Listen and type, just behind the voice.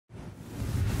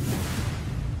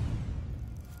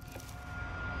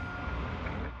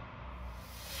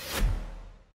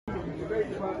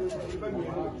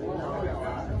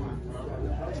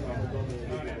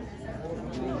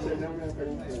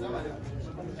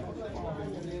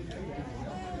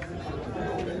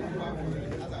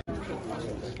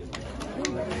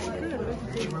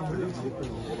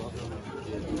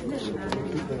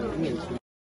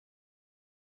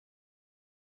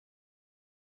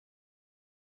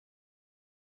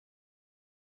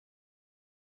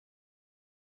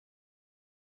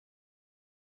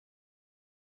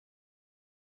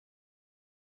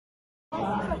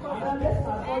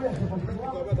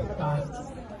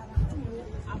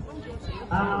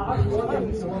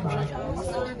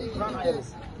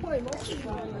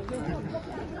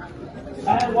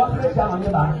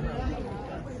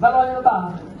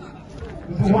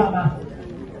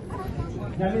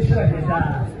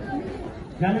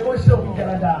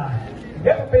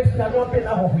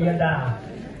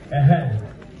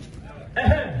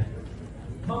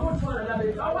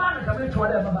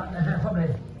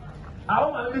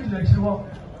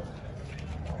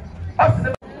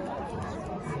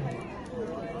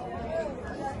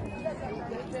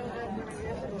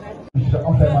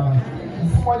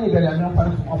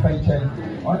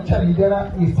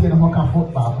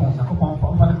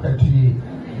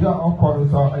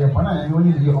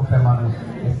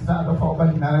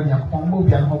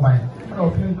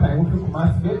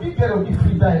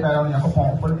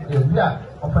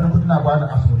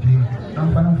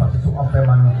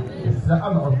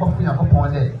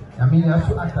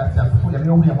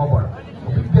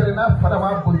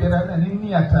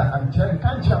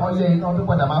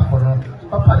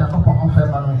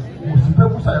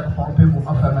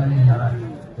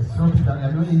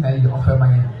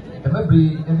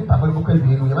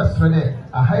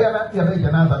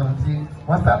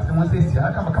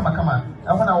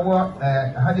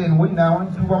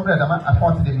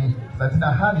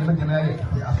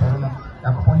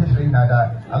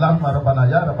اللهم ربنا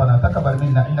يا ربنا تقبل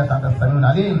منا انك انت السميع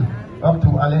العليم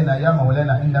واكتب علينا يا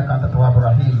مولانا انك انت التواب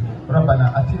الرحيم ربنا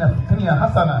اتنا في الدنيا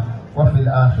حسنه وفي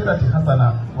الاخره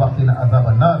حسنه وقنا عذاب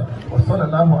النار وصلى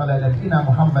الله على نبينا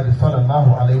محمد صلى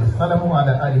الله عليه وسلم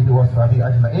وعلى اله وصحبه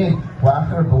اجمعين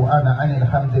واخر دعوانا ان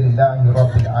الحمد لله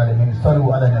رب العالمين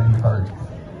صلوا على النبي الكريم.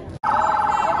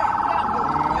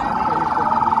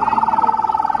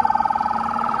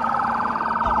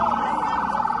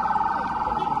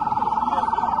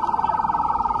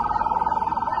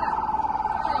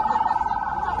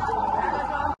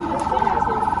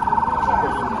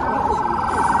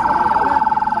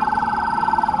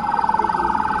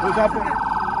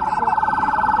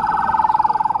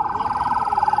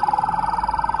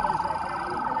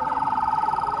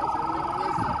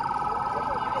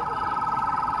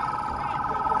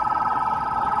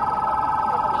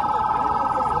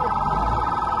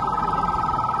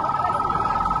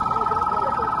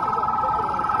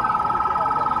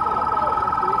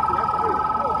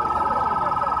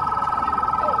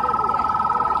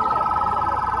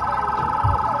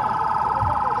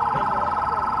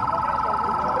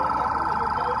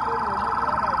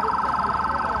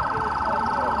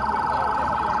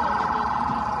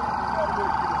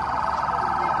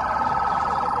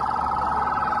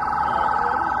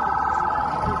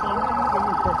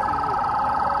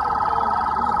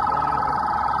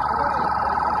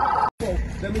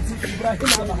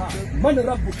 من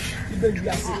ربك يبين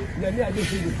ياسين نمي عليه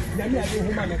نمي عليه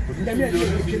همانا نمي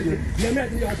عليه نمي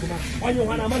عليه حكما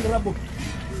وأنا من ربك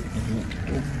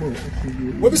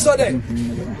وبصدق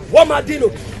وما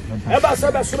دينك أبا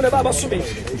سبع سمنا بابا سمي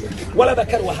ولا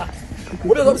بكر وها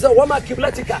وبصدق وما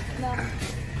قبلتك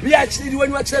بيأتي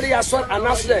وين وأتي يا صار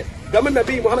الناس ده قام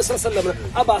النبي محمد صلى الله عليه وسلم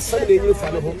أبا سمي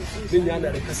ينفعنه من يانا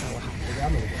ركسا وها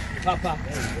Papa,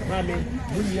 Mami,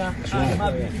 Munya,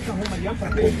 Mami,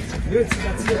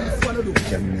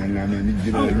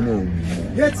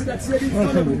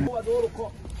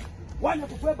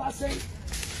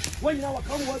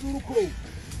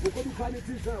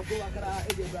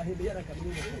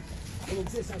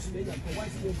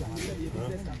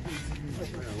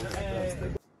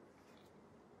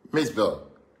 MzBel,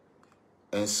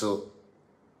 and so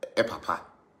a papa,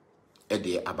 a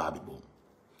dear ababibo.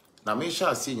 Na me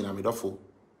shall see in a midofo,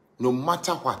 no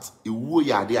matter what, it will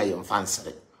ya dear young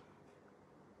fancy.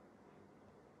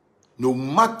 No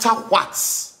matter what,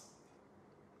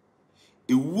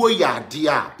 it will ya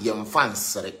dear young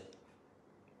fancy.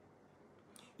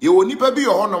 You will never be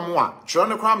your honor more, trying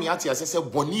to cram yati as I said,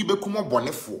 Bonibe Kumo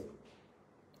Bonefo.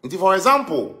 And for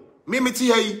example,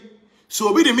 Mimiti hey,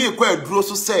 so be the me quite draw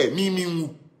so say, me,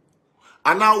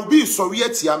 and I will be sorry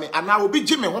at Yami, and I will be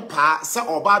Jimmy Hopa, Sir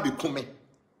or Barbie Kume.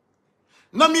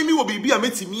 Na mimi wo bibi a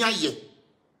metimi aye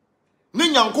ne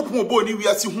nyankopon obo ni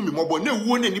wiase hu mi mobo na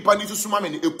wuo ne nipa ni susuma me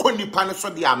ne ekɔ nipa ne so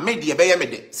de a me de be ye me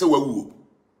de se wawuo.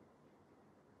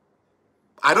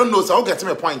 I don't know, so I'll get to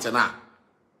my point now.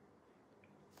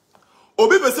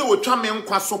 Obi be say wo twa me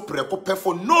nkwa so preko pe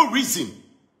for no reason.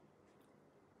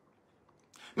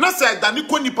 Na say da ni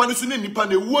ko nipa ne so ne nipa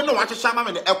na wuo na wa hyehya ma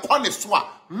me ne ekɔ ne so a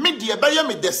me de be ye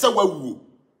me de se wawuo.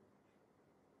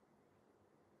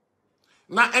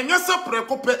 Na enye se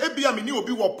preko pe ebia me ni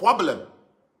obi wo problem.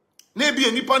 Na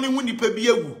ebia nipa ne hu nipa bi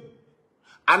awu.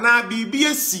 Ana bibi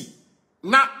esi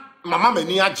na mama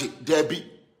mani age da bi.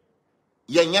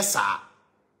 Yenye saa.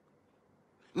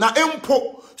 Na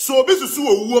empo so obi susu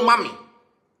owuo mame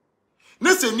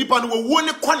na se nipa no owuo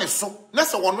ne kone so na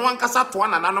se wono ankasa to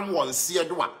anananom wonse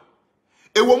do a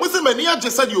ewo mu se mani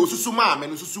agesa de osusu maame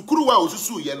no susu kuruwa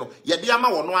osusu ye no ye de ama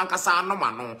wono ankasa anoma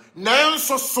no na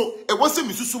enso so ewo se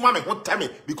misusu mame ho teme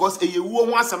because eyewuo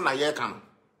ho asem na ye ka no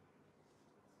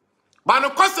ba no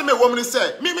kwase me wo mu se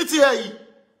mimiti hayi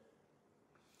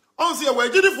on se ye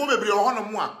wagidifo bebre ho no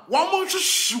mu a wo mo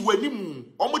hwehwe wanimu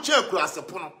o mo kya akura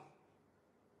asepo no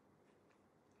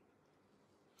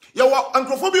Yawa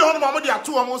ankrofobia hono ma mo de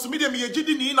ato am so media me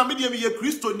yegidi ni na media me ye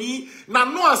Kristo ni na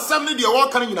no asem ne de wo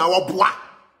kan nyina wo boa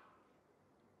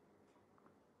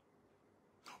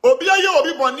obi aye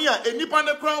obi boni a enipa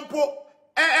ne krampo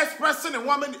express ne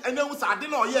ho amani enehu sa ade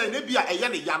na oye na bia eye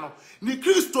ne ya no ni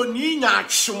Kristo ni nya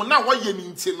ahwem na wo ye ni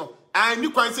nti no ani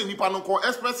kwan se nipa no ko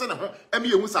express ne ho eme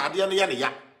yehu sa ade ne ya ne ya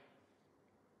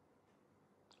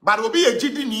but obi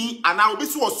yegidi ni ana obi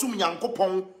so osum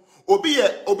nyankopon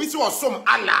obi si osom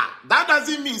Allah. That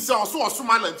doesn't mean say oso osom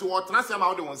Allah nti wo tena se ma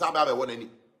wo de won sa ba be won ani.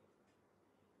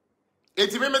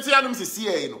 Enti me meti anum sisi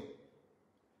e no.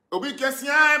 Obi kesi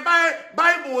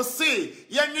Bible say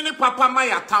ye nwene papa ma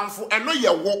ya tamfo eno ye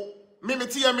wo. Me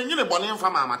meti ye me nwene bone mfa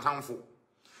ma matamfo.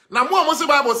 Na mo say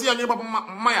Bible say ye nwene papa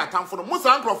ma ya tamfo no. Mo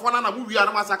san krofo na mo wi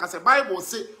na masaka say Bible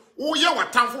say wo ye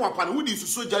watamfo wapa na wo di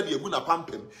suso jadi egu na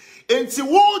pampem. Enti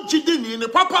wo gidi ni ne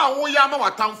papa wo ya ma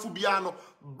watamfo bia no.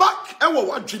 Back ewo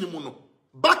wadwini mu no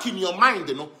back in your mind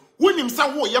no wonim sa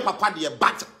wo ye papa de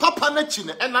but papa na chi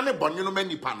ne ena ne bonwe no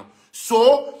manipa no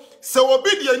so se obi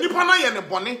de nipa na ye ne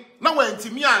bone na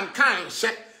wantimi ankan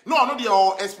hye na ono de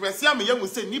o express ya me yamu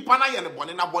se nipa na ye ne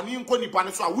bone na bone nko nipa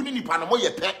ne so a woni nipa no mo ye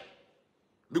pe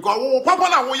because wo papa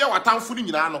na wo ye watamfo ni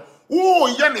nyina no wo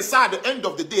ye ne sa at the end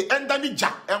of the day enda ni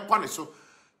ja enkwa ne so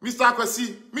Mr.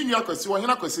 Akwasi, minu Akwasi, wo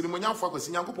hena Akwasi ni mo nyamfo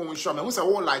Akwasi Nyankopon wo hwa me hu se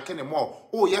wo like ne more.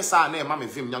 Oh yes ah na e ma me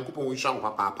vim Nyankopon wo hwa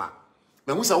wo papa.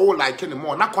 Me hu se wo like ne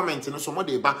more na comment no so mo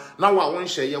de ba na wo a won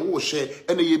hye ye wo hye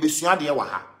ene ye besua de ye wa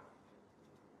ha.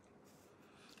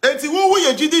 Enti wo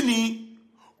ye gidi ni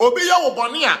obi ye wo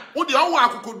bone a wo de wo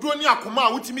akokoduro ni akoma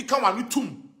a wutimi ka wa no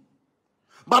tum.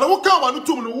 Ba wo ka wa no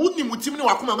tum no wuni mutimi ni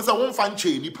wakoma me se wo mfa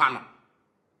nche nipa no.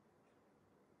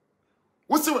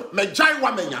 Wosi me jai wa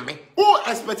menyame o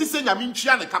expect say nyame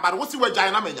ntwia ne kabare wosi we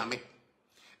jai na menyame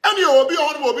eni obi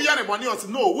ho obi ya ne bone o se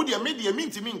no wo de me de mi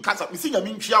ntimi nkasa me si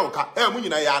nyame ntwia wo ka mu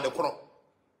nyina ya ade koro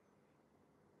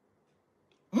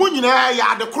mu nyina ya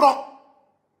ade koro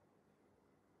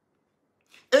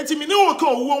enti mi ne wo ka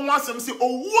owo ho asem se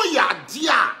owo ya ade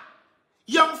a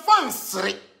yemfa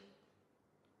nsere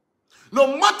no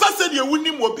matter say de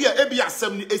wunim obi a ebi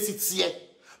asem ni esitie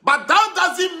but that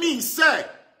doesn't mean say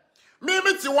me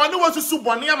ti woni wasusu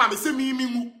bone ama me se mi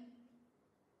mu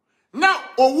na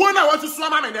owo na wasusu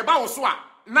ama me ne ba wo so a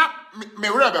na me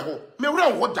wura be ho me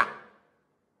wura ho da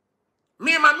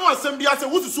me ma no asem bia se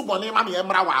wasusu bone ama me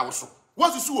emra wa wo so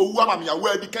wasusu owu ama me ya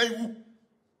wa di kan wu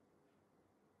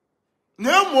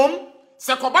na mom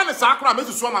se koba ne sa akra me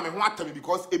susu ama me ho atame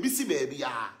because ebisi ba bia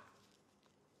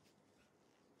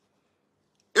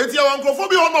eti ya nkrofo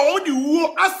bi ho ma wo di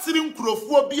wuo asiri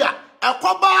nkrofo bi a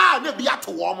ekoba na bia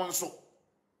to wo mo nso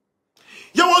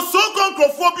ye wo so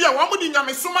nkrofo bi a wo mo di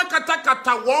nyame soma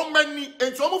kata wo mani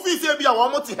enti wo mo fi se bi a wo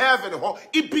mo ti heaven ho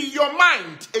it be your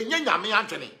mind enye nyame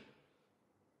adwene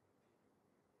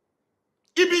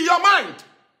it be your mind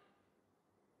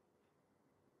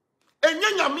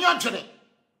enye nyame adwene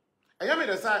enya me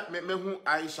de sa me hu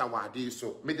Aisha wade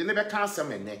so me de ne be ka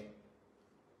asem ene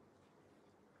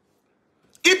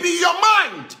it be your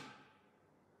mind.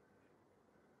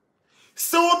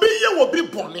 So obi ye obi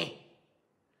bone.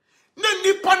 Ne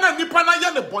nipa na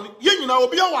ye ne bone. Ye nyina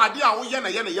obi ya wade a wo ye na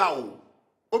ya o.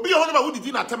 Obi ye hono ba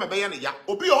wudidi na teme be ye ne ya.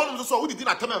 Obi ye hono so wudidi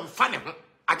na teme mfa ne ho.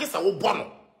 Agesa wo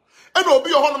bono. E na obi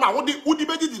ye hono ma wudi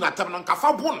be didi na teme no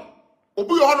nkafa bono.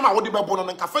 Obi ye hono ma wudi be bono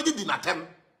no nkafa didi na teme.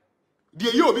 De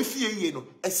ye obi fie ye no,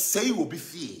 esei obi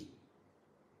fie.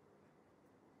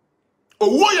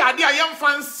 Owo ya de a ye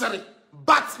mfa nsere.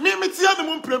 But me tia no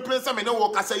mun prepare say me ne wo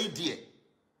kasa yi die.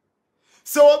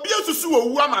 So obi asusu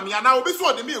owu amame ana obi so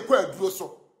ode me ekwa aduro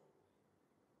so.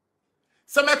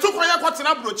 Se meto kwanya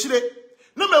kwotena brochire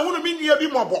no mahunu me nua bi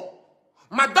mobo.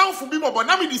 Madamfo bi mobo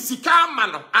na me di sika ama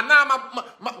no ana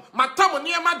matam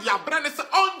niema de abra ne se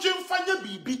onje mfanya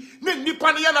bibi na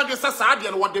nipa ne ya na de sasa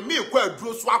ade no wode me ekwa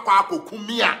aduro so akwa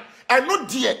akokumi a eno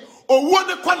de owu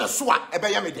ne kwa ne so a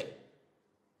ebeye me de.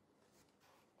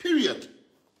 Period.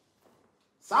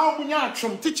 Sa omunya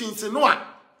atwom teachings no a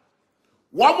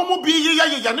wo mo bi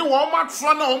ye ne wo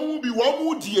matro na wo mo bi wo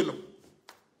mo die no.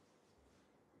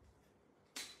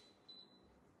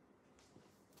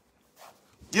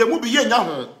 Ye mu bi ye nya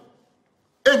ho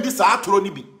endi sa atoro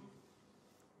ni bi.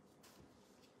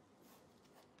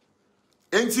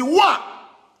 Enti wo a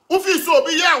ofi so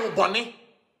obi ye wo bone.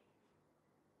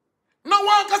 Na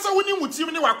wa kasa woni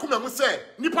mutim ne wakoma mu se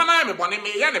nipa na me bone me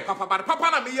ye ne papa but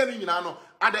papa na me ye ne nyina no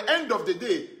at the end of the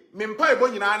day me mpa ebo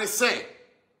nyina ne se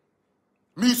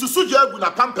me susu jagu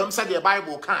na pampam se the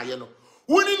Bible kan ye no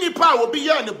woni nipa a obi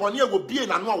ye ne bone a obi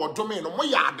na no a wodome no mo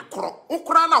ya adekoro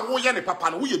okura na wo ye ne papa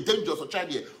no wo ye dangerous o cha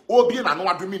de obi na no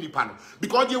adome nipa no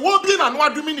because the obi na no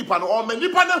adome nipa no o me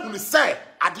nipa na hunu se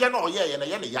ade na o ye na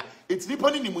ye ne ya enti nipa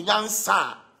ni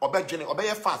munyansa obedwene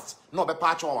obeye fast na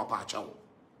obepa acha wa pa acha wo.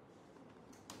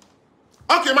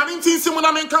 Okay, man, in Tinsimu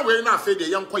na menka we na afa de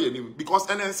yenko yanim because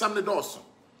ensam ne doors.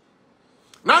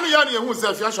 Na no ya ne hu se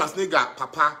fiashas nega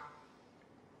papa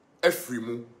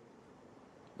afrimu.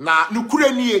 Na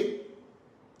nukure nie.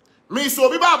 Me so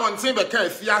obi ba abonten be ka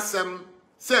afiasem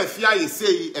se afia ye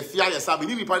sei afia ye sabe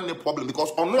ni nipa ne problem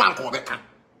because ono anko be ka.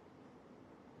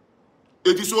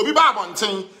 Edi so obi ba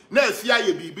abonten na afia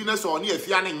ye bibi na so oni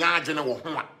afia ne nya adwene wo ho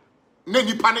a. Na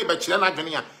nipa ne be kire na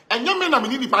adwene a enye me na me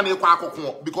nipa ne kwa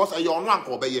akoko because aye ono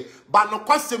anko be ye ba no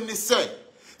kwasem ni se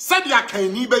dia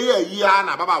kan ni be ye yia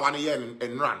na baba wa ne ye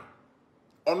enran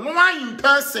ono an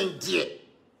person die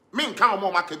me nka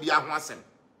omo maka bia ho asem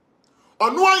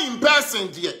ono an person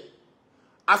die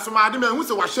asomade me hu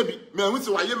se wa hye bi me hu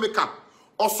se wa ye makeup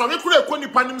osore kura ekoni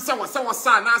panim se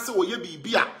wasa na se wo ye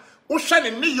bibia wo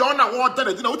hwe ne yo na wo da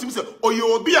na wotimi se oye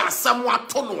obi asam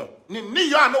ato no ne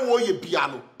yo na wo ye bia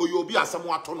no oye obi asam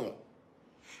ato no.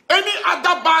 Any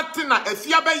other bad thing na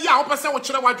afia be ya opese wo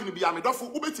kire wadwene bia me dofo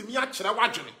ubetimi a kire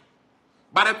wadwene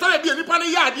but the time bia nipa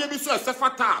ne ya ade bi so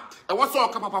esefata e wo so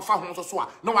papa fa ho so a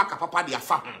na waka papa de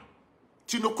afa ho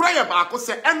ti no kura ye ba ko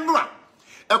se enra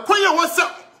e koye wo se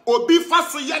obi fa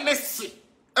so ye ne se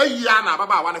ayia na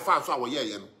baba wa ne fa so a wo ye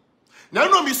ye no na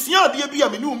no mi sua ade bia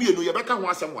me ne umienu ye beka ho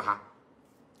asem wa ha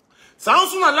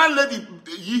sanso na landlady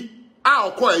yi a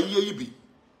okọ ayi yi bi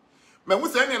me wu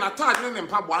se ne na tag ne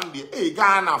mpabo ande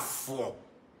Ghana fo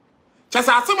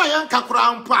chesa asema yan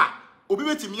kakura mpa obi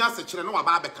betimi ase kire no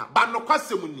waba abeka ba no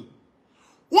kwasem ni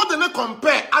wo de ne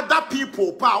compare other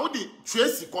people pa wo de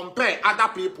tracy compare other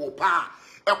people pa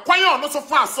e kwan ono so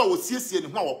fa so wo siesie ne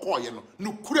ho a wo koye no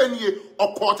nukura nie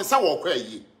okọ te se wo kwa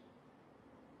yi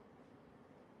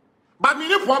but me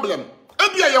ni problem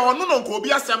ebia ye ono no nko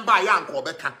obi asem ba ya nko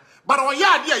obeka but o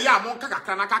ya ade ya mo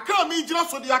kakakra na kakra mi gina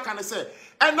so de aka ne se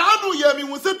and now no ye mi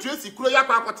won se tracy kuro ya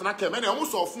kwa kwatena ka me na o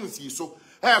so fun si so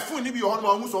phone ni bi ho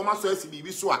no ma so ma so asi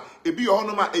bibi so a e bi ho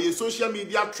no ma e social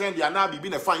media trend ya na bibi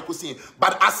na fan ko sin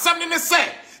but asem ne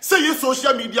say ye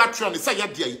social media trend say ye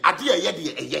de ade ye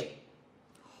de ye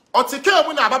otike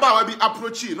mu na baba wa bi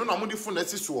approach no na mo di phone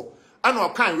asi so ana o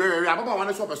kan rere baba wa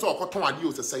ne so person o koton ade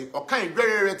o say o kan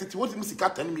rere titi wo di sika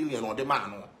 10 million o de ma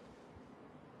no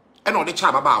e na o de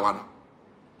cha baba wa no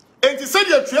enti say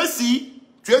the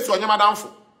Tracy onyama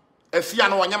danfo afia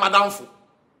no onyama danfo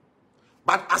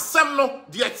but asem no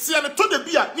de etie no to de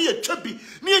bia ne ye twa bi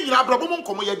ne ye nyina abrobo mu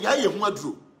nkomo ye de aye hu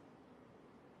aduro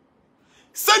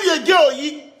se de ge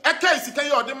oyi eka isika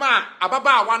ye ode ma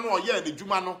ababa awa no oye de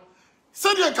dwuma no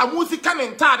se de nka mu sika ne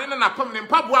ntade ne napam ne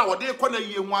mpabo a wode ekọ na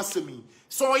ye hu asemi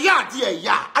so oya ade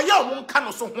ya aya o mu nka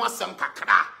no so hu asem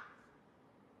kakra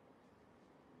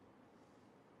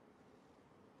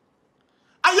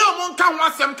aya o mu nka hu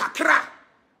asem kakra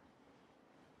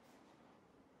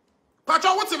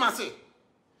Pacho what him say?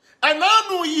 And now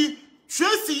no yi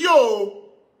Tracy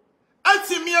yo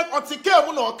atimi otike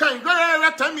mu no kan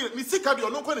very time me sika de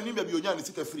ono ko na ni ba bi onya ni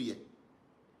sika free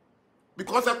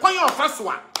because e kwan of aso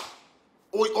a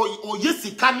o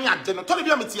yesika ni ade no to de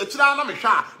bia me tie kira na me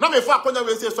hwa na me fa akonya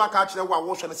we say so aka kire wo a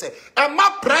wo hwe ne say e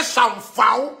ma pressure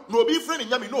mfao na obi free ni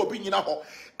nya me na obi nyina ho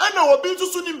e na obi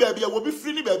ntusu ni ba bia obi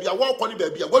free ni ba bia wo kọ ni ba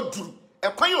bia waduru e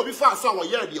kwan obi fa aso a wo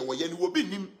ye de wo ye ni obi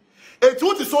nim eti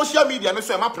wo ti social media ne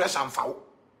so e ma pressure mfao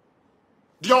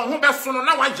de o ho be so no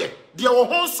na waje de o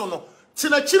ho so no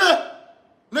tina kire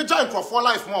ne join for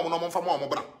life mo no mo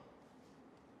bra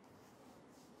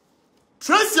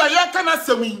Tracy aye kana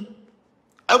semi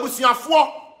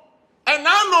Abusuafo and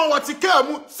now know what he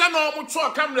came, send all much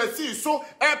camera see so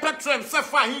a patron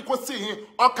safa he could see him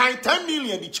or kind 10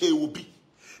 million the chair will be.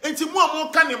 And to more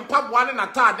can in pub 1 and a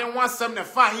tad then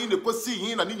 175 he could see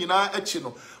him and in our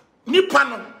etchino.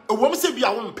 Nipano, a woman say be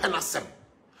a woman penasem.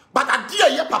 But a dear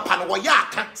ye papa no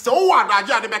yaka, so what I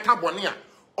jar the becca bonia,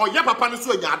 or ye papa no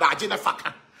so yada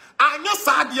jenefaka. And yes,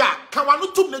 Sadia, can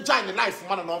one took the giant life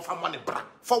one and all from money bra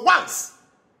for once.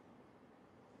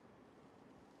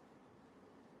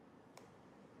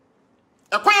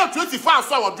 A quiet 25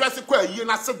 so I dress a queer year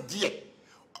and I said, dear,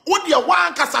 would your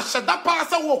one cast a shada pass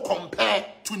will compare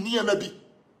to near maybe?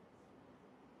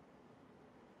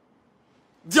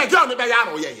 Dear girl, the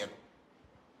Bayano, ye.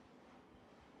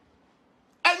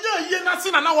 And you're not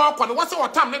an hour on what's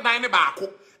our time, the dine barco.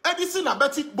 Edison a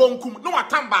betty bonkum, no a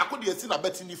time barco, the sin a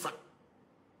betty nifa.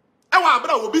 Our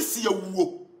brother will be see a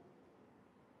woo.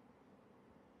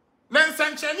 Then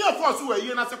Sanchez, your force who are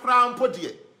you as a crown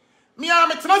podier. Me,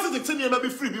 I'm a transit to maybe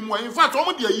free be more. In fact,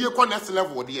 only a year next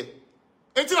level, dear.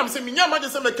 Until I'm saying, your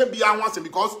majesty can be once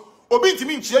because obey to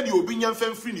me, cheer the opinion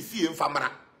fan free fee and famara.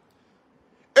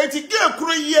 And to get a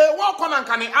cray year, walk on and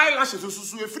can eyelashes to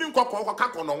sue a free cock or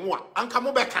cack on one and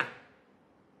come back.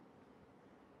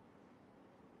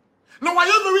 Now, I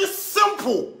am very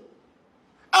simple.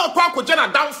 I'll park with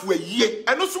Jenna down for a year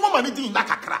and no small money in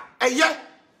Nakakra. A year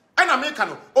and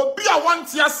American or be a 1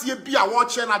 year see be a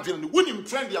watch and I didn't win him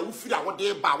trend your feet out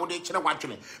day by what they tell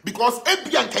watching because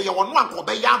Ebian can you one or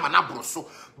be yam and abroso.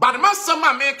 But Master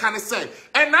American say,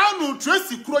 and now no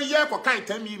Tracy Croyer for kind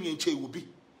 10 million che will be.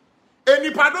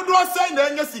 Any pardon do say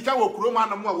then yes, he can walk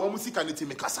Roman and more music and it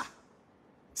Mikasa.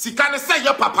 Si can say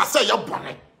your papa say your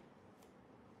bonnet.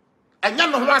 And you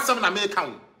know what some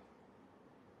American.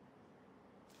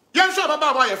 You're sure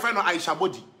about your friend Aisha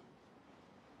body.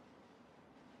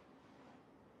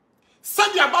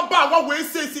 Send your baba what way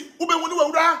says it, Ube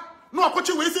Wunu, no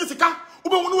coaching way says it, Ube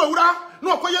Wunu,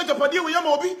 no Koya Japadi, we are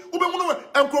Mobi, Ube Wunu,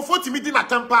 and Crofoti meeting at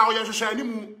Tampa or your shiny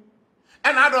moon.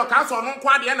 And I don't cast on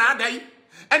quad and I day,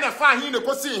 and a fire in the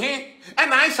cossy here,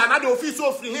 and I shall not office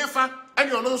so free here, and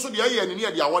you're also the air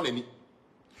near the one any.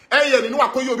 Eh, you know, I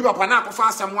call you Panaco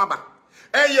fast and waba.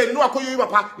 Eh, you know, I call you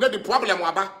papa, not the problem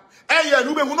waba. Eh,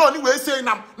 you know, no way saying,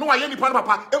 no, I any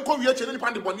papa, and call you any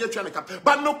pan the bonnet chanica.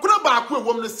 But no crab,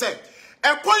 woman said.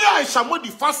 Ekwaya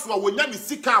Shamodi fast when you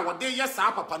sika what they yes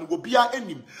papa no be a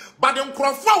enim but the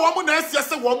crofo wo na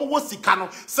asiese wo mo sika no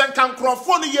senkan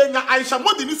crofo no ye nya Aisha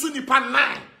modi ni su nipa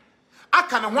 9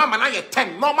 aka ne ho ama na ye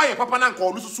 10 no ma ye papa na nka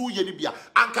onu susu ye ni bia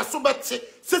anka so bete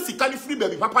se sika ni free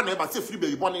baby papa na eba se free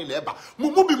baby boni na eba mu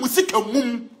bi musika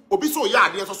mum obi so ye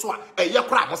ade so a eye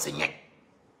kora mo senye.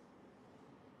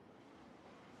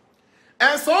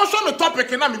 And so on the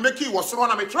topic and I'm making was on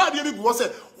I try to go say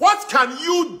what can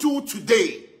you do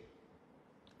today?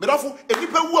 But also any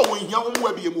people who are in your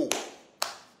own be more.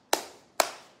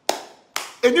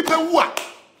 Any people who are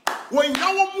when your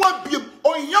own be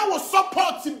or your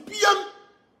support in PM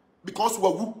because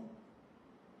we're who.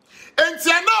 And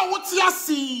now what you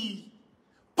see?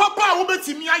 Papa wo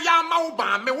betimi aya ma wo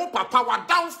ba me wo papa wa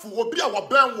downful obi a wo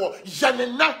ben wo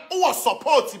yenena wo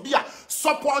support bi a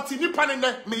support nipa ne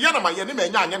me ye na ma ye ne ma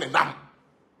nya anya ne nam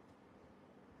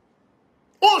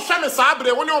wo hwe me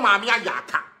sabre wo ne wo ma me aya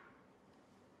aka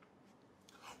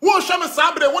wo hwe me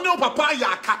sabre wo ne wo papa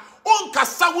aya aka o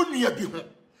nkasa wo nua bi ho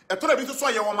etora bi so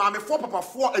ye wo ma me fo papa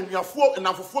fo anuafo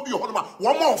enamfofo bi ho no ma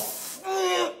wo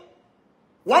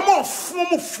mo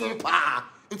fu pa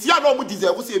nti ya no mu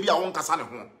deserve say bia won kasa ne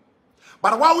ho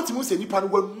but why would you say nipa no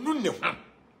wanu ne ho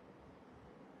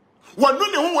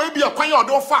wo e bia kwan ya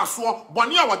odo fa so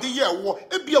bone a wode ye wo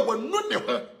e bia wanu ne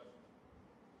ho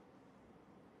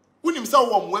unim say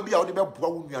wo mo e bia wode be boa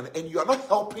wo nua no and you are not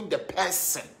helping the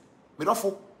person me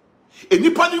dofo e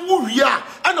nipa ni mu wi a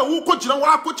ana wo ko gina wo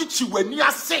akochichi wani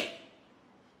ase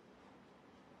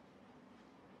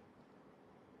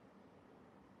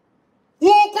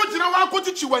I go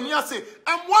to you when you say,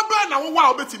 and what burn I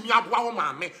will bet me up one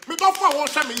man. Me don't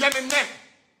want to me yan and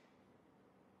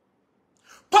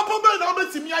Papa burn I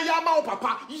bet me a yama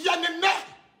papa, yan and neck.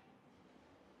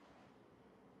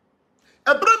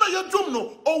 A brother your drum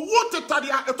no, or water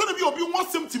tadia, a ton of you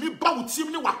want him to be bound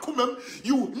chimney wakumum,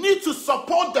 you need to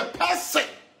support the person.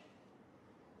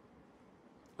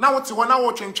 Now what's 1 hour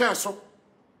watching chair so?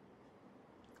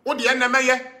 What the end a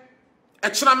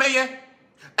chinamaye,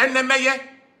 and the mayor.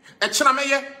 E chira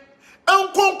meye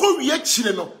enkonko wie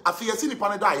chire no afiyasi nipa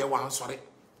ne da ye wa ansore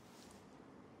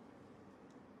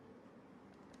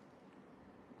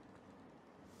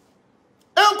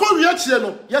enko wie chire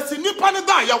no yesi nipa ne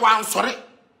da ye wa ansore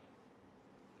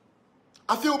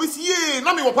afi obi si ye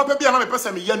na me wo papa bia na me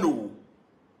pese me ye no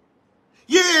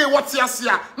Ye, what's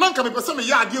yasia? Nanka me person me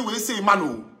ya dear we say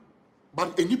manu.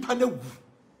 But any pana wu.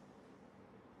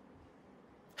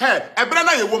 Hey, a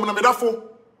brana ye woman me dafo.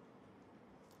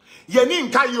 Ye nin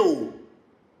kayo.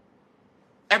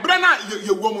 A brana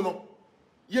ye woman.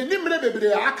 Ye nim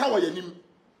bebre aka wa ye nim.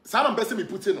 Sama person me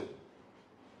put no.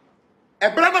 A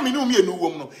brana me no me no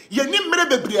woman. Ye nim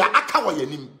bebre aka wa ye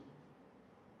nim.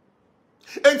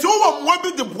 Enti wo mo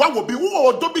bi de boa wo bi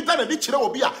wo do bi da na di kire wo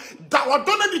bi a da wo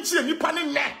do na di kire nipa ne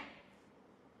ne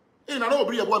e na no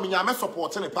obi ye boa me nya me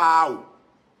support ne pa o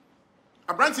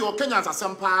abranti o Kenya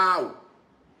asasem pa o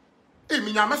e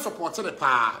me nya me support ne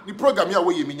pa ni program ya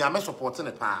wo ye me nya me support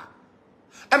ne pa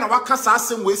e na waka sa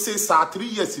asem we say sa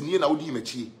 3 years ni na wo di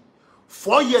mechi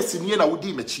 4 years ni na wo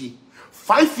di mechi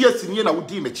 5 years in na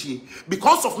wudi mechi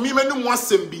because of me menu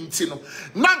wasem bi ntino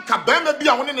nanka bema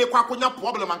bia woni ne kwa akonya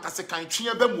problem anka se kan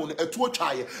twe ba mu no etu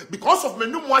otwaye because of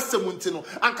menu wasem ntino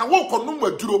anka wo kono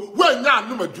maduro wo anya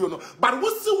anu maduro no but wo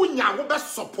se wo nya wo be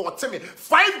support me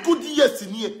 5 good years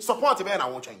in support be na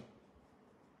wo twen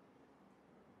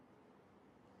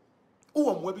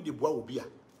wo mo bi de boa wo bia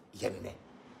ye ne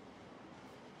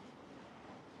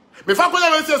me fa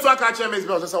konya we se so aka che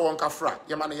MzBel so se won ka fra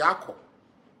ye ma ne yakọ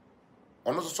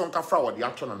ono so sonka fra wo de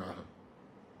ato no no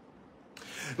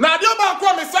na de ba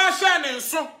ko me sa hye ne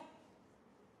nso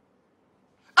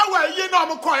awa yi na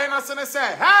mo ko ye na se ne se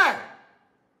he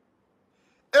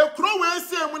ekro we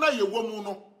se mu na ye wo mu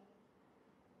no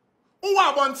wo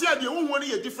abonte ade wo hu ne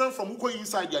ye different from ko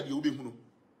inside ade wo be hu no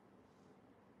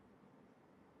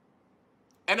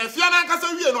ene fia na nka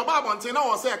se wie no ba abonte na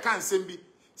wo se ka nsem bi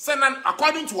se na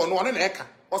according to ono ne eka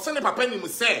o se ne papa ni mu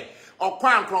se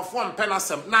okwa ankrofo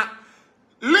mpenasem na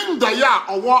Linda ya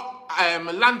owo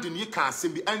landing yi kan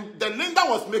sembi and the Linda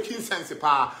was making sense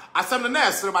pa asem na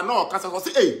esreba na okasa so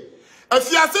say eh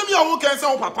afiasem ya wo kan se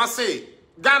wo papa say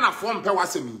Ghana fo mpe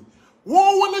wasemi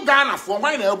wo ne Ghana fo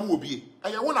hwan na abu obi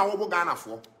eye wo na wo bo Ghana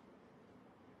fo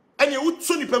ene wo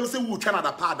tso ni pam se wo twa na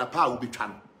da pa wo bi twa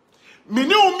no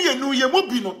mene o mienu ye mo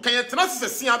bi no kan ye tena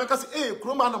sese abeka say eh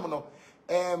kroma anam no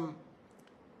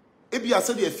ebi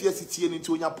ase de afiasi tie ni nti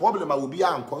onya problem a obi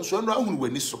ankon so no ahunu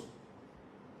wani so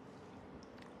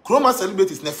Chroma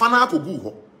celebrities ne fana akogu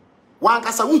ho wan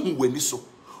kasa wo hu wani so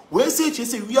we say che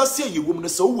say wi ase ye wom no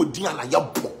so wo din ana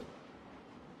yebo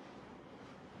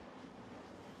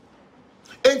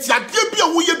enti ade bia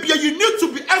wo ye bia you need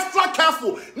to be extra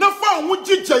careful na fa wo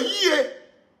gija yie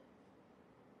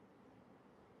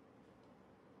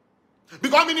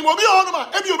because minimum bi ono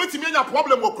ma e bi obetimi anya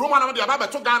problem wo Chroma na de aba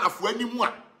beto Ghana fo animu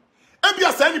a e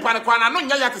bia sa nipa ne kwa na no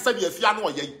nya ya te sa de afia na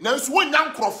oye na nso wo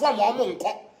nya nkrofo ma omo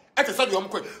nko ete said you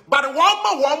but one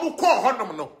ma call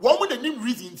honum no one the name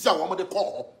reason tia one de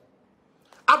call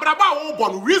abraba wo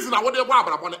born reason I wo de bo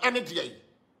abraba no ene de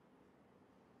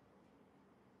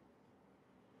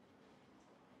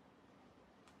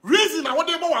reason I wo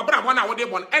de bo abraba na wo de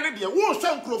born ene de wo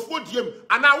hwe nkrofo diem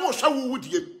ana wo hwe wo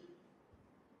diem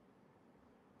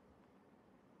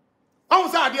on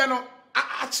sa ade no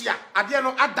achia ade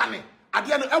no adane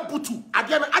ade no abutu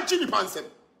ade no agini pansem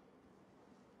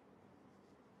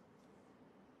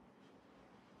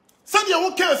Sadia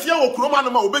wo ka afia wo kroma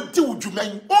no ma wo be di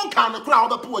wudwuman on ka no kra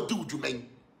wo be po di wudwuman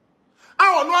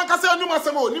a ono anka se anum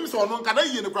asem onim se ono nka na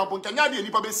yie ne kra po nka nya de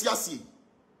nipa be si ase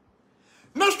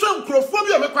na hwe nkrofo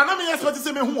bi a me kwa na me expect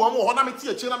se me hu wo mo ho na me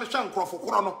tie chi na me hwe nkrofo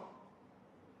kro no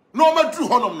no ma dru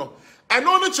honom no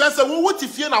eno no kire se wo wuti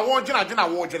fie na wo dwena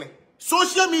wo dwene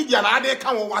social media na ade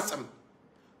ka wo wasem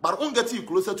but on get you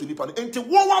closer to nipa no enti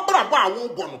wo wa bra ba wo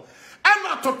bo no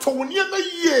ana toto ne na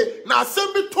yie na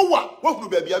asem bi to wa wo hunu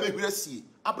ba bia be hwira sie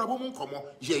abrabo mu nkomo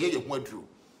ye ho aduro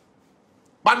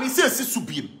ba ni se si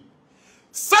subiem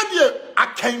sadie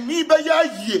akanni ba ya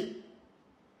yie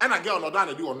ana ge ono da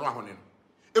na di ono ahone no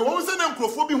e wo se na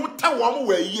nkrofo bi hu ta wo mo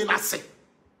wa yie na se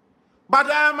but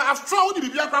after all the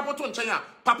bibia krapoto nchen a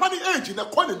papa ni age na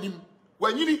kọ nanim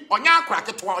wanyini onya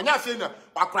akraketo a onya afie na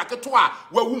akraketo a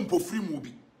wa wu mpofiri mu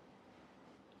bi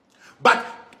but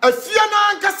afia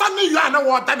na nkasa ne ya na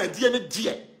wo da na die ne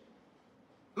die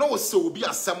no wo se obi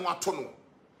asem ato no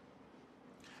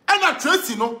ena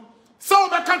Tracy no so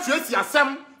be kan Tracy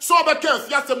asem so be kan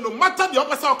afia asem no matter the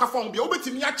opasa okafa on bia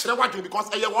obetimi a kire wadwe because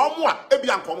eye wo mo a e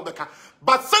bia nkom beka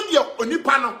but send your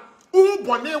onipa no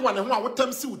ubone wa ne ho a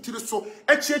wotam si utiri so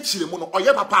echiechire mu no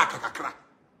oye papa akakakra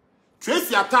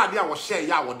Tracy atade a wo share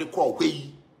ya wo de ko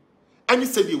hweyi ani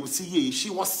said you see ye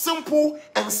she was simple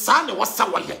and sane was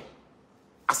sawaye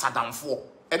asadamfo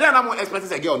e dey na mo expect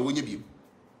say girl no wonye bi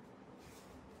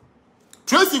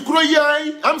Tracy kuro ye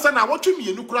am say na wotwe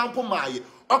mienu kura mpo maaye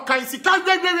okan sika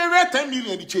gwewe 10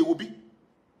 million di che wo bi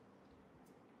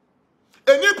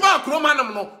Enipa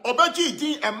akromanam no obaji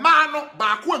din emano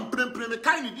baako empremprem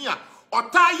kan ni din a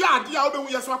ota ya ade a obehu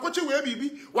yeso akoche we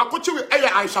bibi wakoche we eye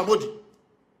Aisha Modi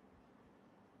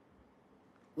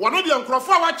wono de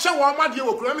nkrofo a wache wo made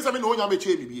wo kuro mi se me no onya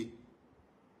meche bibie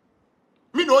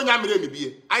mi no onya mere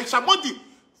bibie Aisha Modi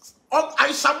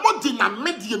na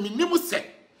medie minim se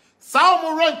sa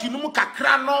omo rank no mu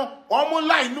kakra no omo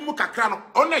line no mu kakra no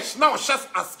onesh na o chef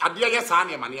as ade ye sa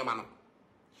na ema no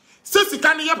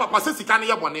Sesika ne ye papa sesika ne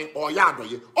ye bone or ya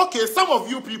adoye. Okay, some of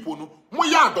you people no mo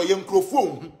ya adoye nkrofo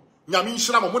ohu nyame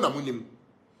nhira mo na monim.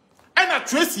 Ena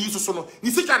Tracy so no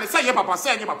ni sika ne say ye papa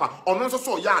say ye papa ono nso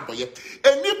so ya adoye.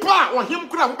 Enipa ohim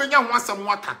kura ho benya ho asem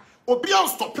waka. Obi an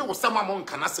stop wo sem amon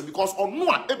kana se because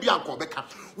ono a ebi anko beka.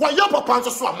 Wa ye papa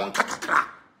nso so amon kakakra.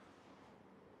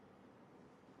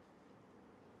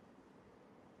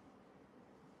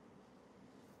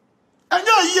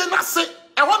 Enya yiye na se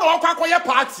e ho na okwakoye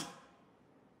party.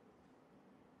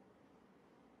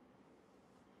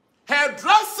 Her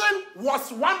dressing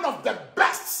was one of the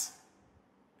best.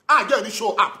 I get it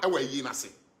show up. Ewe yi na se.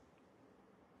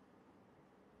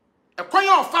 E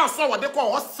kwanya offense so what they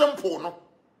call simple no.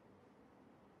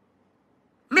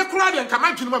 Me kura de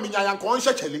nkama dwunu ma minya yan ko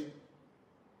nhye chele.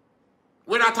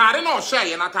 We na tare na o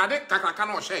share na tare kakaka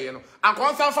na o share no.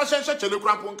 Anko nsan fa nhye chele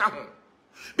kura mpo nka ho.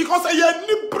 Because e ye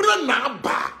ni bre na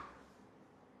ba.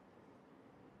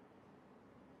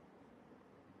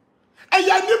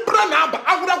 Eya ni bra na aba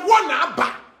agura wo na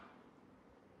aba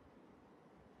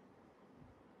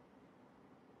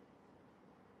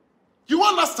you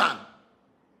understand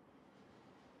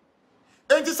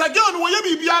and this again wo ye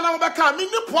bibia na wo beka me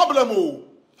ni problem o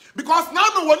because now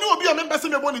no woni obi a member say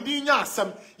me boni din nya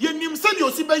asem ye nim se de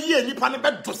osi be ye nipa ne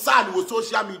be do sa ne wo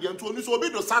social media nto oni so obi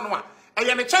do sa no a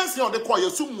eye ne chance on de call ye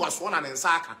sum waso na ne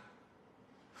nsa aka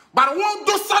but wo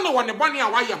do sa no woni boni a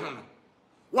wa ye ho no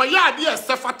wa ya de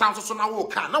sefa tan so na wo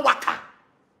ka na waka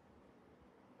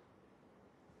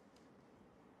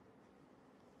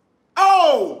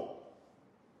oh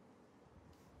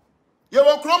ye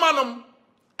wo kromanum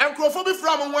enkrofo bi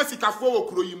fra mo ho asikafo wo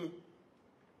kro yi mu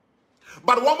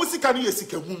but wo musika ne ye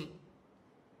sika hum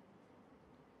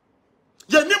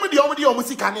ye nim de o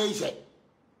musika na ye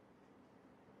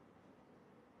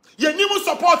ye nim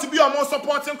support bi o mo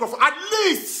supporting enkrofo at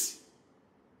least.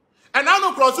 And I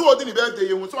know cross who didn't birthday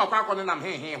you so akwa nam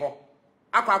he ho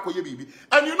akwa ye bibi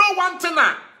and you know one thing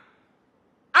na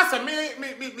as a me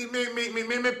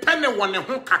penny one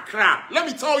ho kakra let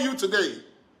me tell you today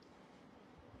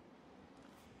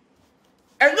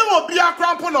and you will be a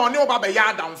cramp on your baba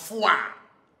yard fo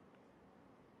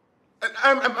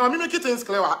a me make things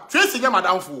clear Tracy ya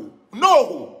madam fo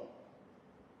no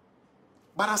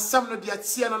but asem no de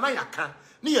atie no na yaka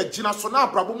ni ye gina so na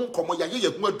abrabo mu nkomo ya ye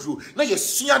hu aduro na ye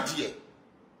sua de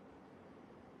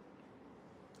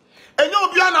enye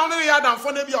obi ana won ya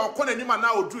damfo na bia okona ni ma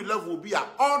na oduru level bia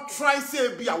all try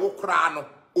say bia wo kra no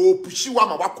o pushi wa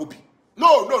ma wakobi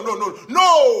no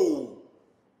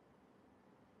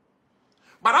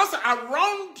but as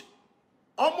around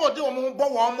omo de omo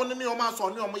bo wa omo ne omo aso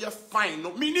ne omo ye fine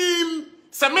no minim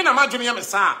se me na madwene ya me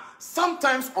sa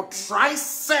sometimes or try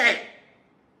say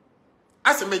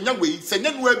as a menya we se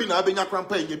nya no abi na abenya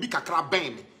krampa nya bi kakra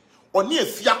ben me oni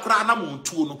afia kra na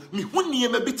montuo no mi honi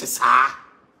ma bi te saa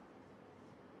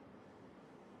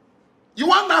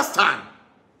you understand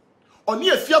oni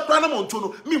afia kra na montuo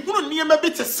no mi hunu ni ma bi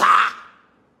te saa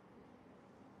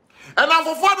and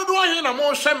afofo do he na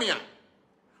mo hwe me a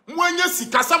mo anya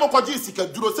sika sa mo kwaje sika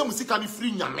duro se mo sika ni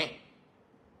free nyame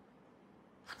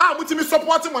mutimi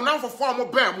support mo na afofo mo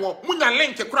ba mo munya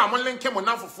link kra mo link mo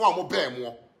na afofo mo ba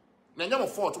mo na nyamo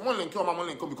fort mo link o ma mo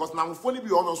link because na afofo ni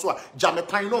bi o no so a jame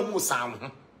pan na o mo san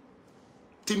ho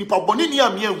tini pa boni ni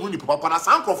am yan hu ni papa na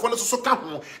san krofo no so ka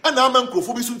ho e na ama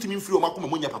krofo bi so ntimi mfiri o makoma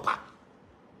mo nya papa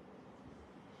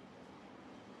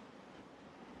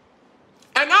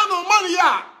and now no money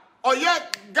ya oye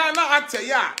Ghana actor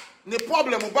ya ne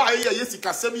problem ba ye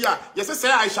yesika sem ya yese say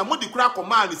Aisha Modi kura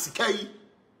koma ni sika yi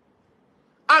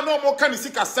ano mo kan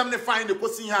sika sem ne fine ne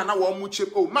kosi ha na wo mu che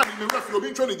oh man me refi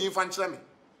obi ntwo ne din fa nkyere me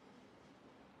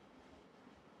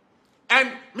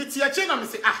and me tie na me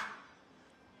say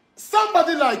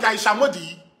somebody like Aisha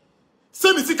Modi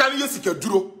say me sika ne yesika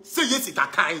duro say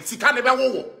yesika kan sika ne be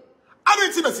wowo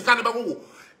arenti na sika ne be wowo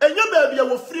enye ba bia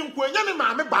wo firi nko enye ne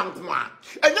maame banko a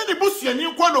enye ne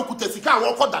busuani nko na okuta sika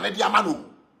wo koda ne dia ma no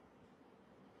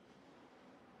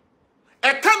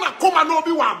e kana koma no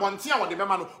obi wa abonte a wo de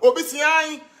bema no obi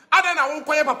sian ada na wo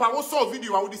koye papa wo saw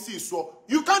video a wo de see so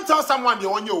you can't tell someone the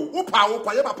onye wo pa wo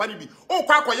koye papa ni bi o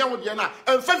kwa koye wo de na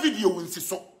emfa video wo nsi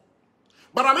so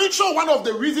but I'm sure one of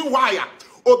the reason why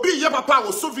Obi ye papa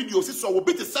wo so video si so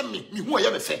obi te send me hu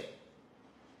ye me fe.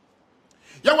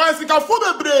 Ya wan sika fo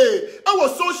bebre e wo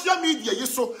social media yi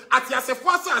so atiasefo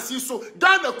asase so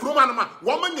dan na kroma no ma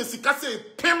wo ma nya sika se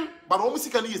pem ba wo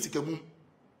sika ne ye sika mum.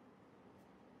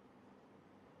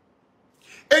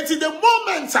 Enti the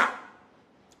moment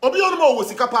obi ono ma wo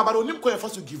sika pa ba onim ko e fa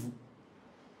so give.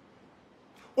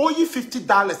 Oyi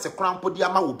 $50 a crown podi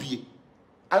ama obi.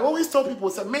 I always tell people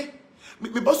say me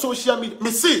social media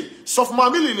me say soft my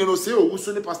million no say o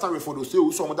so ne pastor for do say o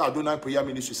so mo da donate prayer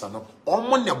ministries ano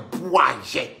omo ne boa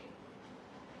ye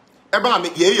e ba me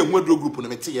ye nwadro group no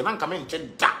me te ye na nka me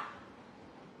nche da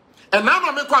e na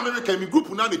no me ko America mi group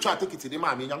na me twa take it dey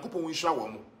ma me Nyankopon nhira wo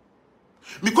mo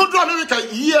mi ko do America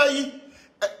yi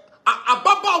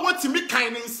ababa what me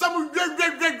kan nsam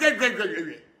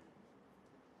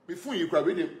me fun yi kwa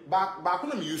we dey ba ko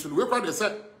na me use no we kwa dey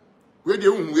say we dey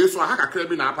we so ha kakra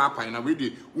bi na papa na we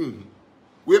dey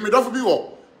we me dofo bi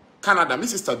wo Canada my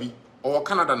sister bi or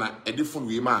Canada na edifun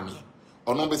we ma me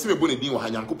ono be se me boni din wo ha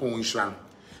Nyankopon nhira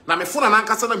na me fun na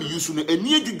nkasa na me use no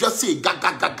ani adwudwa say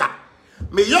gaga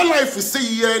me your life say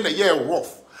ye na ye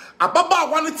rough ababa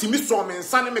wan timi so me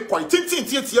nsa ne me kwai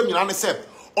tintintie nyina ne se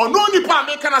ono nipa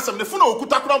me kana sem ne fun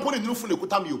okuta kura mpo ne nyinu fun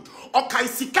okuta me o kai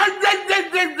sika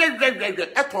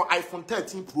eto iPhone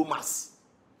 13 Pro Max.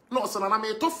 No, so na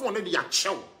me to phone de ya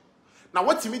chew. Na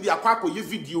what me de akwa akoye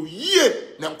video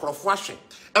ye na nkrofo ahwe.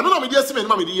 Eno na me de asem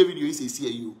na me de ye video yi sesi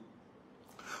ayi.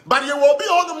 But ye will be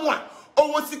on the one.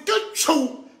 O was sika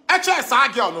chew. E che sa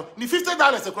girl no ni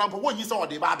 $50 a crown won yi so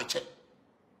de ba be che.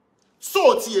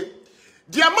 So tie.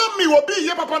 Dia mam me will be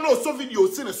ye papa no so video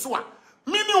si ne so a.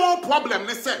 Me ni one problem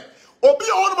ne say. Obi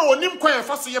on ma wonim kwan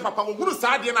fa so ye papa wo hunu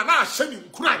sa de na ahye ni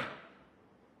nkuran.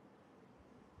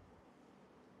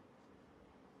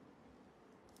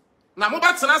 Na mo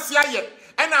batena sia ye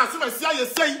ena asoma sia ye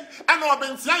sei ena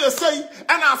obentia ye sei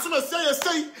ena asoma sia ye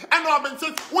sei ena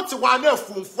obentia wote wa na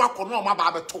afunfu akono o ma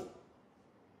ba beto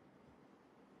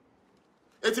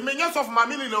eti menya of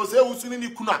family na o se usuni ni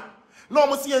kuna no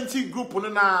mo see anti group no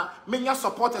na menya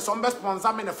supporters on best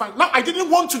sponsor me na fine. No, I didn't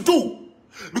want to do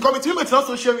because it me tell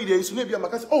social media is no be am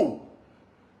because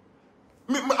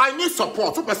I need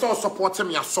support. So person support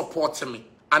me, support me.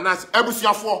 And as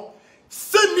ebusiafo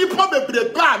send me probably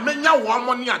ba menya one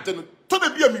money ade no to be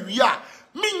be me wi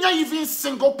a menya even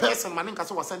single person man nka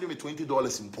so was sending me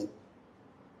 $20 in po.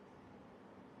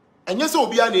 And yes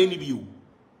obi a na eni bi o.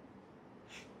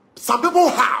 Some people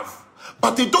have,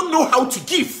 but they don't know how to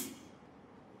give.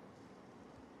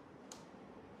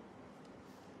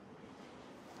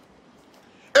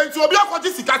 And to obi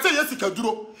akwati sika say yesika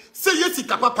duro, say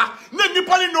yesika papa, na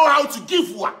nipa ni know how to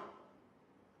give wa.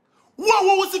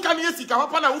 Wo sika ni yesika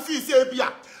papa na wo fi say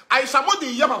bia. Aisha mo de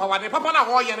ye papa wa de papa na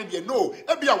ho ye ne de no,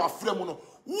 e bia wa frɛ mu no.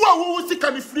 Wo sika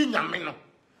ni free nyame no.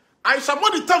 Aisha mo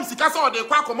de tam sika say o de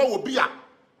kwa akoma wo bia.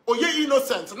 Oye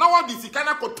innocent na wa di sika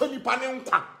na kotoni pa ne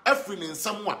nkwa afri ne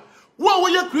nsam a wo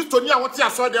ye kristoni a wote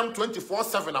aso dem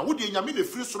 24/7 a wo di nyame le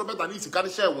free soro beda ne sika ne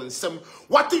share wo nsam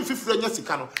wate mfifire nya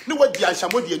sika no ne wadi Aisha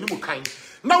mo de animu kan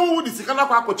na wo di sika na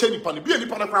kwa akoche nipa ne bia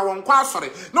nipa na kwa won kwa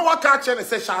asore na waka ache ne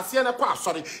se hyase ne kwa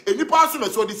asore enipa aso me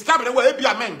so di sika be wa e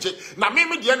bia menje na me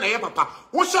de na ye papa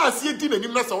wo hyase di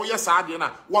nanim na se wo ye saa de na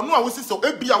wono a wo si so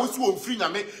e bia wo si wo mfiri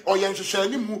nyame oye nhwehwe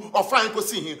animu ofran ko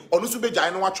si hin ono so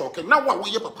begyae no wa choke na wo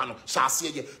ye papa no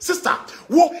hyase ye sister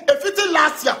wo efiti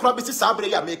last year kra be si saa bre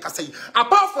ya me kasa yi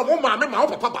apart from wo ma me ma wo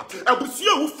papa ba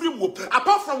abusia wo firi wo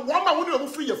apart from wo ma wo ne wo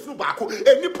firi ye firi ba ko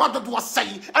enipa dodo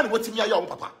asai ane wotimi aye wo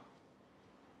papa.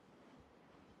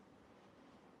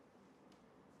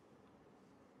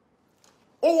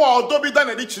 Oh, don't be done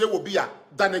a ditch will be a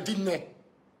than a dinner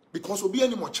because will be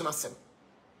any more chance.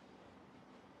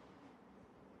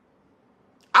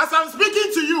 As I'm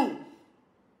speaking to you,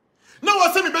 now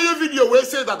I send me a video where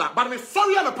say that, but I'm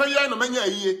sorry I'm a prayer in a mania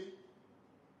here.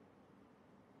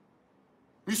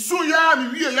 We saw ya,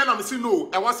 me, and I'm saying no,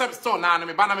 I was up store now, and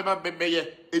me banana baby,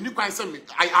 and you can send me.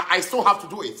 I still have to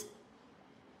do it.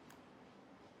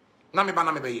 Now me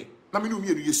banana baby, now me know me,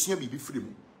 you see me be free.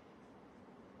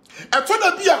 E to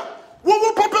da bia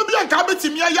wo papa bia nka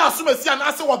betimi aye asomasi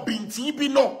anase wo bintin bi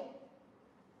no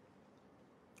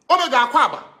omega akwa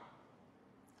aba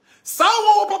sa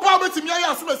wo papa betimi aye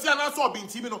asomasi anase wo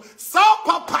bintin bi no sa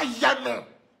papa ya no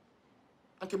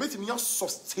anke betimi ya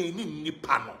sustain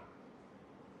nipa no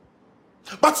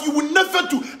but you will never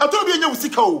do e to bia nya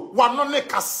wusika o wano ne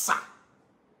kasa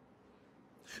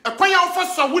e kwa ya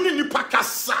ofaso woni nipa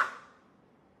kasa.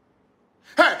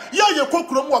 Hey, ye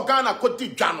kokrom wo Ghana ko di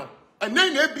dwa no.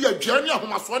 Enen na bia dwane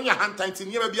ahomaso ne ahantan ti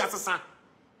ne ba bia sesa.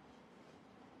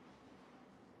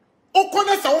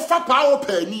 Okone se wo fa pa wo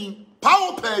pani.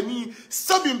 Power penny,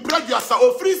 seven prejudice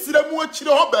or free siremu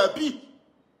chile ho baby.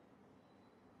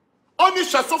 Only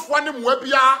shasof one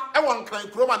webia, and one crying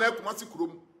chroma and kumasi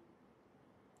krum.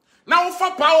 Now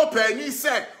for power penny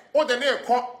said, oh, the name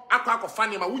called Akako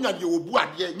Fanny, my winner, you will be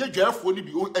at ye, your Jeff will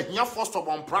be a young first of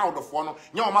one proud of one,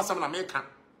 your master in America.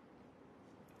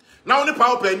 Now only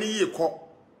power penny ye call.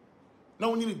 Now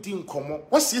only didn't come.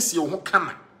 What's this you won't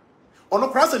come? Or no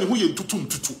cross and who you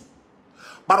tutu.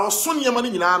 But our son, your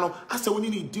money in Ano, I said, when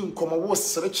you didn't come, was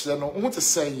search then, or want to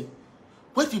say,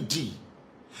 what you did,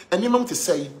 and you want to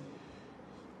say,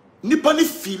 Nippani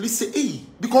feel say, eh,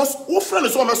 because all friends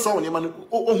is almost saw your money,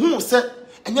 or who said,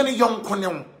 and then a young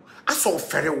conel. I saw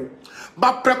Ferro,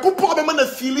 but Precopo, the man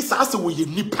feel is as away your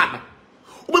Nippana.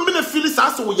 Women feel is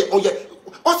as away, or yet,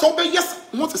 also, yes,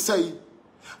 want to say.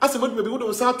 As a would be able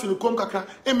to start to come kaka,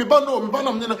 and me bano,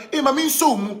 and my mean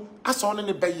so mu. As on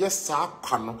any bay, yes, sir,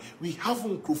 we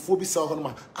haven't crophobic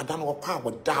on I don't know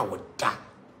power da.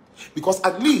 Because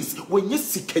at least when you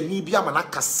see Canibia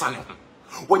Manaka son,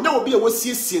 when you will be a was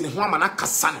in Huamanaka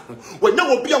son, when you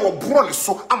will be our brother,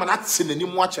 so I'm not seeing any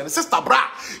watch and sister bra,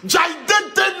 Jai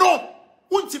did no.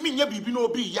 Won't mean you be no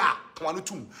be ya,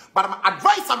 22. But my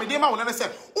advice I made him when I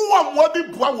said, oh, I'm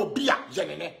what will be a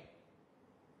Jenny.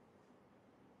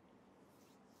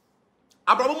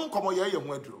 Abraham come here, you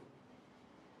went through.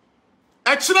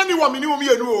 Actually, you want me to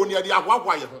know near the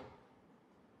Agyapong.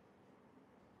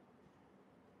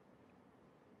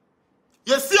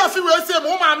 You see, if you will say,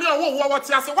 Mama, what's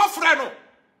your what friend?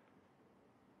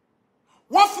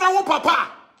 What friend,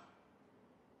 Papa?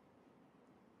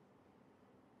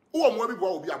 Who am I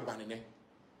will be a banning?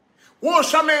 Who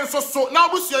shaman so now,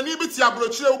 Bussia Nibia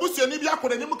Broche, Bussia Nibia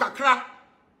could any Mukakra.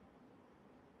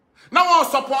 Now I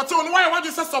support you. Why want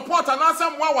you to support and answer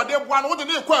what they want? What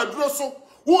they call Drosso?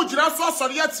 Who just saw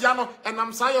Soriatiano and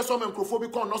I'm sorry, some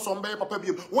microphobic or no some baby papa.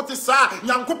 What is that?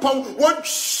 Yankupon, what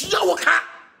shawaka?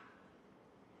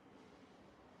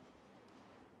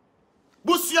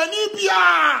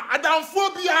 Busianibia,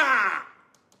 Adamphobia.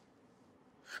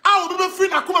 I will be free.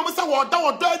 Nakuma Missa or down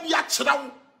or dead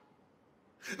yachrow.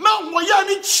 Now, why are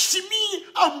you chimney?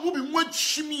 I'm moving one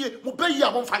chimney.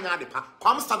 Mubaya won't find out.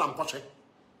 Come stand and watch it.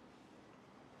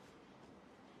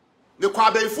 The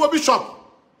Kwabe for Bishop.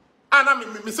 And I mean,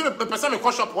 Miss Person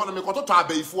shop one me to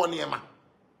Abbey for near ma.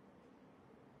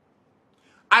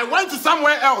 I went to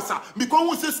somewhere else because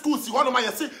we say school, see one of my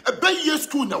say a bay year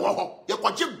school now. You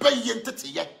got your bay entity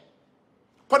yet.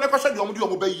 Pon a question you do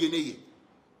obey ye.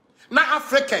 Now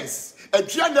Africans, a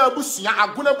Giana Busia,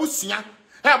 a Guna Busia,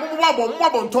 have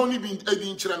more Tony being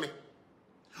in Chirame.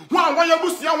 One way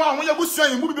Busia, one way Busia,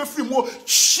 you move be free more.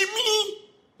 Shimmy,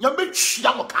 you make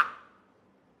Shiamoka.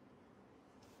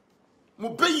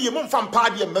 Mubay ye mum from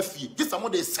party and Murphy. This are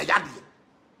what they say.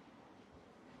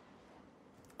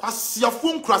 Pass your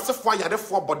phone cross a fire,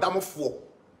 therefore, but damn four.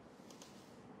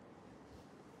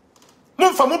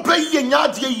 Mum from Mubay ye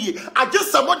yard ye. I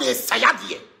just some what they say.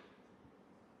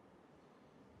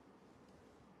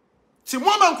 See,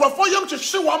 woman crop for you to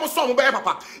show one song by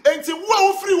papa. And see,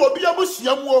 well, free will be a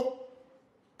busium.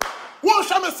 One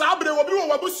shaman sabre will be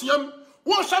a busium.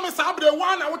 One shaman sabre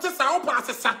one, I want to say, I'll pass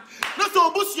a sack. Not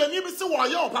so busium, you be so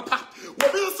papa.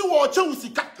 Will be so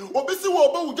Chelsea cat, or be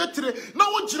so get to it. No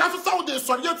one giraffe sound this,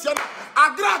 so yet,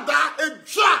 I grab that and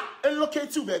jar and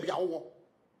locate you, baby.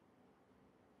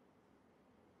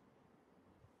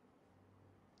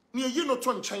 Near you no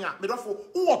turn China, made off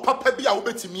who papa be a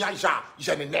bit in me,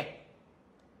 Janine.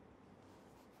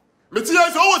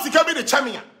 Materials always becoming the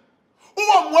champion. Who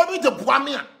am the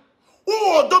Buamia?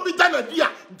 Who don't be done a dear,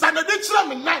 done a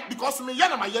ditcher in night because me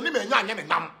yana my enemy and yan and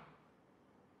nam.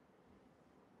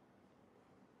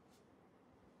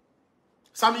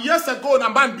 Some years ago,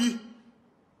 Nambanbi,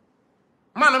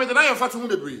 man, I made an eye of Fatum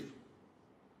debris.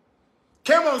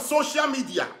 Came on social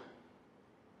media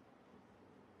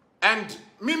and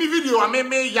mimi video I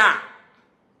made ya.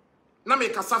 Na me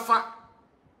kasafa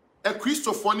a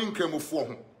Christopher in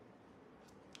Cremo.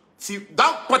 See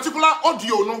that particular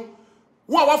audio no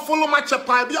who I follow my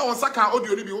chapa be on saka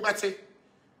audio ni bi wo bete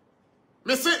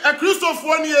me say a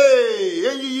Christopher ni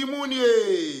e yimu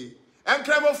ni en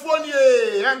Cremofo ni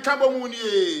en Kabomu ni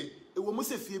e wo mo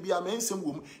se fie bi a mensem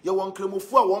wo mu ye won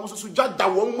Cremofo a wo mo so jada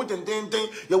wo mu dendenden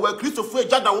ye wo Christopher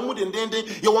jada wo mu dendenden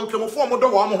ye won Cremofo mo do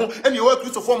wo mo ho ene ye wo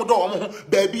Christopher mo do wo mo ho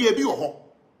ba bi e bi wo ho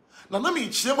na me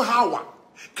chirem hawa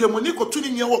Kremoni ko tuni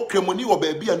nya wo kremoni wo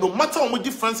ba bia no matter what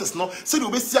differences no se de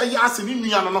obesi aye ase ni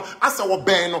nua no ase wo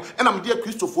ben no e na me de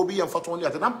Christopher bi ye mfato ni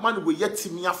ate na man we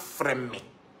yetimi afrem me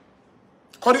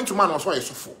according to man also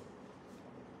yesofo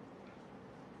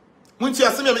munti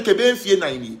ase me ke ben fie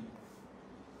nan ni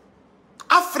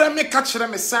afre me catch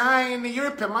them sign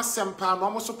you pema sempa no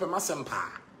almost pema sempa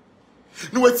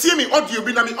no watie me audio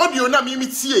bi na me audio na me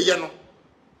tie ye no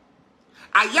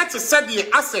ayet said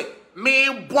the asset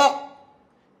me bo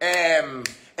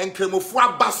enkremofu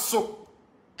abaso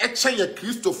eche ye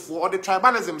Christopher or the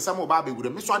tribalism some ba be wure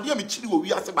me so ade me chiri wo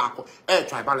wi ase ba ko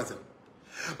tribalism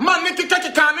man ne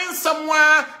keke kanin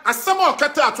somewhere asamo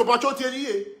kata atobacho tie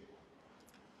ye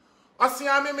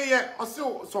asia me ye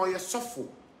oso so ye sofo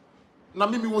na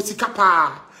mimi wo sika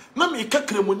pa na me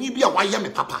kakremoni bi a waye me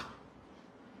papa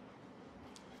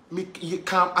me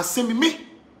kam asemi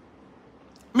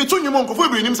me to nyumo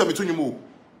nkofo bi nim se me to nyumo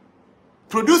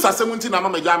producer 70 na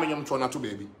mama ja me nyum to na to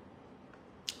baby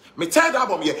me tired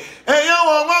album ye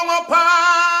wo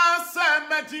pa se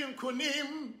medin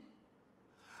kunim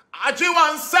aji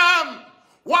wansam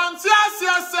wanti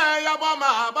asia se yabo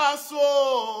ma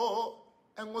baso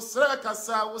engusre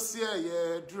kasa wo se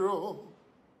ye dro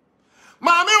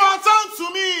mami want to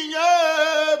me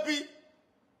yebi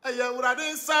eye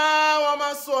urade sa wa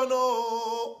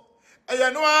masono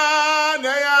eye no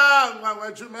na ya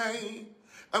nwanwadwumai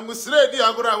angusre di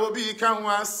agora obi kan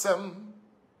wasam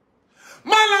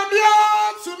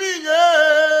malabia to me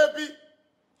yebi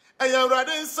eye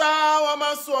urade sa wa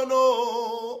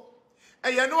masono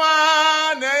eye no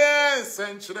na ya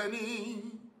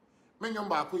senchirani menyom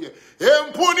ba ko ye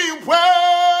empuni mpwe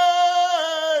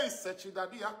sechi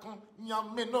dadi akon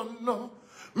nyame no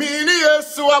mini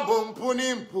yesu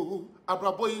abompuni mpu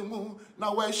abraboyimu na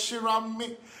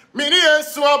weshirami mini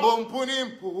yesu abompuni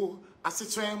mpu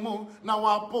asitwemu na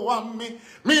wapoami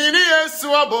mini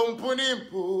yesu abompuni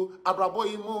mpu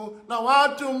abraboyimu na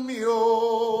wadumio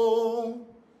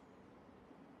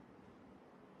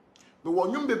me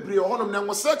wonyum bebre honom na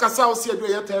ngose kasa o se adu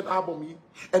ye third album yi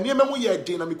enema mu ye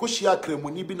den na me kohia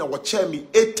kremoni bi na wo che me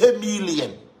 80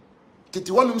 million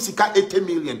titi wonum sika 80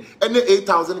 million ene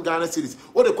 8,000 Ghana cedis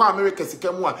o de kwa America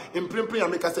sika mu a imprempren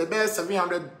America say be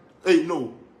 700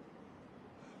 no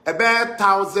about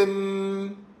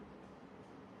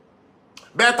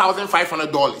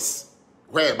 $1,500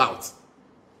 where about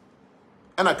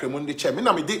ena kremoni che me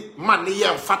na me de man ne ye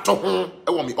mfato ho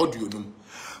e wo me audio num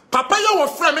papa yo wo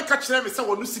frɛ me ka kyerɛ me sɛ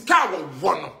wonu sika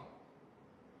wo no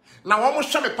na wo mo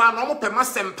hwɛ me pa na wo mo pɛma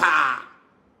sempa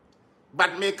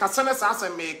but me ka sene sa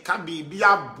asɛ me ka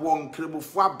bibia bon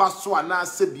krebufu abaso ana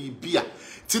sɛ bibia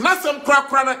ti na sem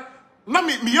krakra na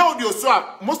me audio so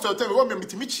a most of the time wo me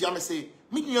mitimi chia me sɛ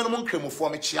me nyano mo kremufo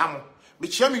me chia mo me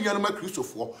chia me nyano ma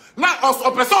Kristofo na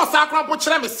opese o sa krampo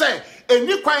kyerɛ me sɛ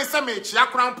eni kwan sɛ me chia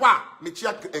krampo a me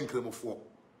chia enkremufo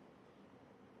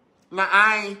na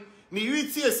ai ni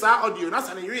yuti esa audio na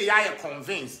sa ni yu ya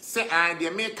convince say and the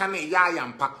make na ya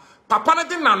yampa papa na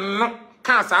de na no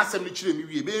kan sa asem ni kire mi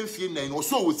wie be mfie nan no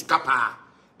so wo sika pa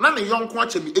na ne yonko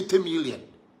ache mi 80 million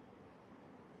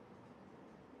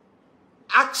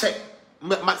ache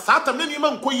sa ta me ni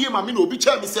ma nko yie ma me na obi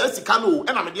cha mi se sika no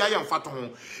e na me de ayamfa to ho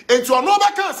enti ono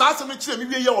ba kan sa asem ni kire mi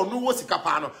wie ye ono wo sika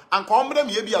pa no anka omre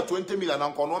me ye bia 20 million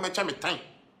anka ono me cha me tan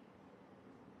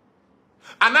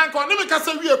anan ko ne me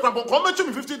kasa wie kwabo ko me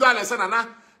me $50 na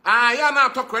na ya na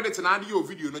to credit na ade yo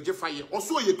video no je fa ye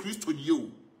oso ye Kristo ni ye o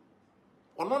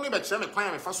ono ne be kire me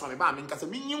kwan me fa so me ba me kasa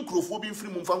me nyi nkrofo bi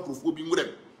mfiri mu mfa nkrofo bi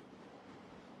nwurem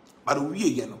ba do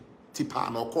wie ye no tipa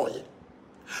na ko ye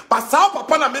pasa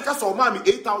papa na make us o ma me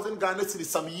 8,000 Ghana cedis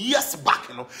some years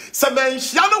back no se me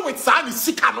nhia no with sa ni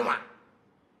sika no a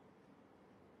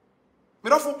me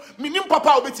rofo minim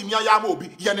papa obetimi aya ma obi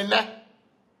ye ne ne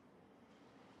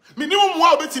minimum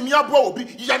wa obetimi aboa obi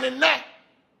ye ne ne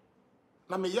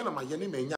na me ye na ma ye ne